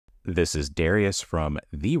This is Darius from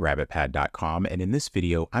therabbitpad.com, and in this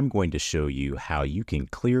video, I'm going to show you how you can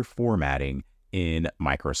clear formatting in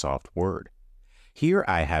Microsoft Word. Here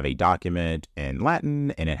I have a document in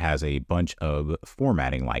Latin, and it has a bunch of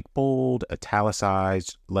formatting like bold,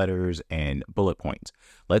 italicized letters, and bullet points.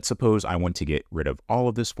 Let's suppose I want to get rid of all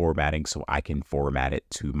of this formatting so I can format it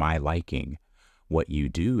to my liking. What you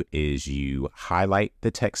do is you highlight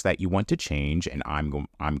the text that you want to change, and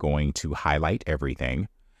I'm going to highlight everything.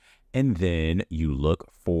 And then you look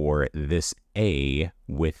for this A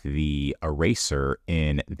with the eraser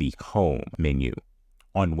in the home menu.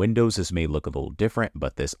 On Windows, this may look a little different,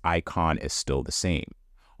 but this icon is still the same.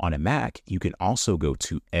 On a Mac, you can also go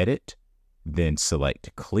to Edit, then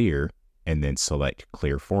select Clear, and then select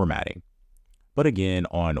Clear Formatting. But again,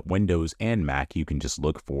 on Windows and Mac, you can just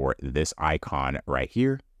look for this icon right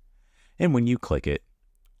here. And when you click it,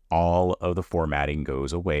 all of the formatting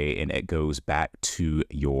goes away and it goes back to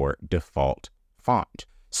your default font.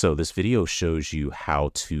 So this video shows you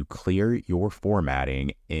how to clear your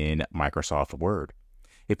formatting in Microsoft Word.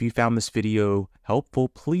 If you found this video helpful,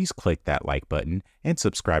 please click that like button and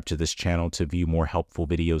subscribe to this channel to view more helpful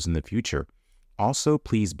videos in the future. Also,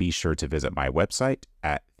 please be sure to visit my website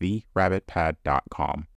at therabbitpad.com.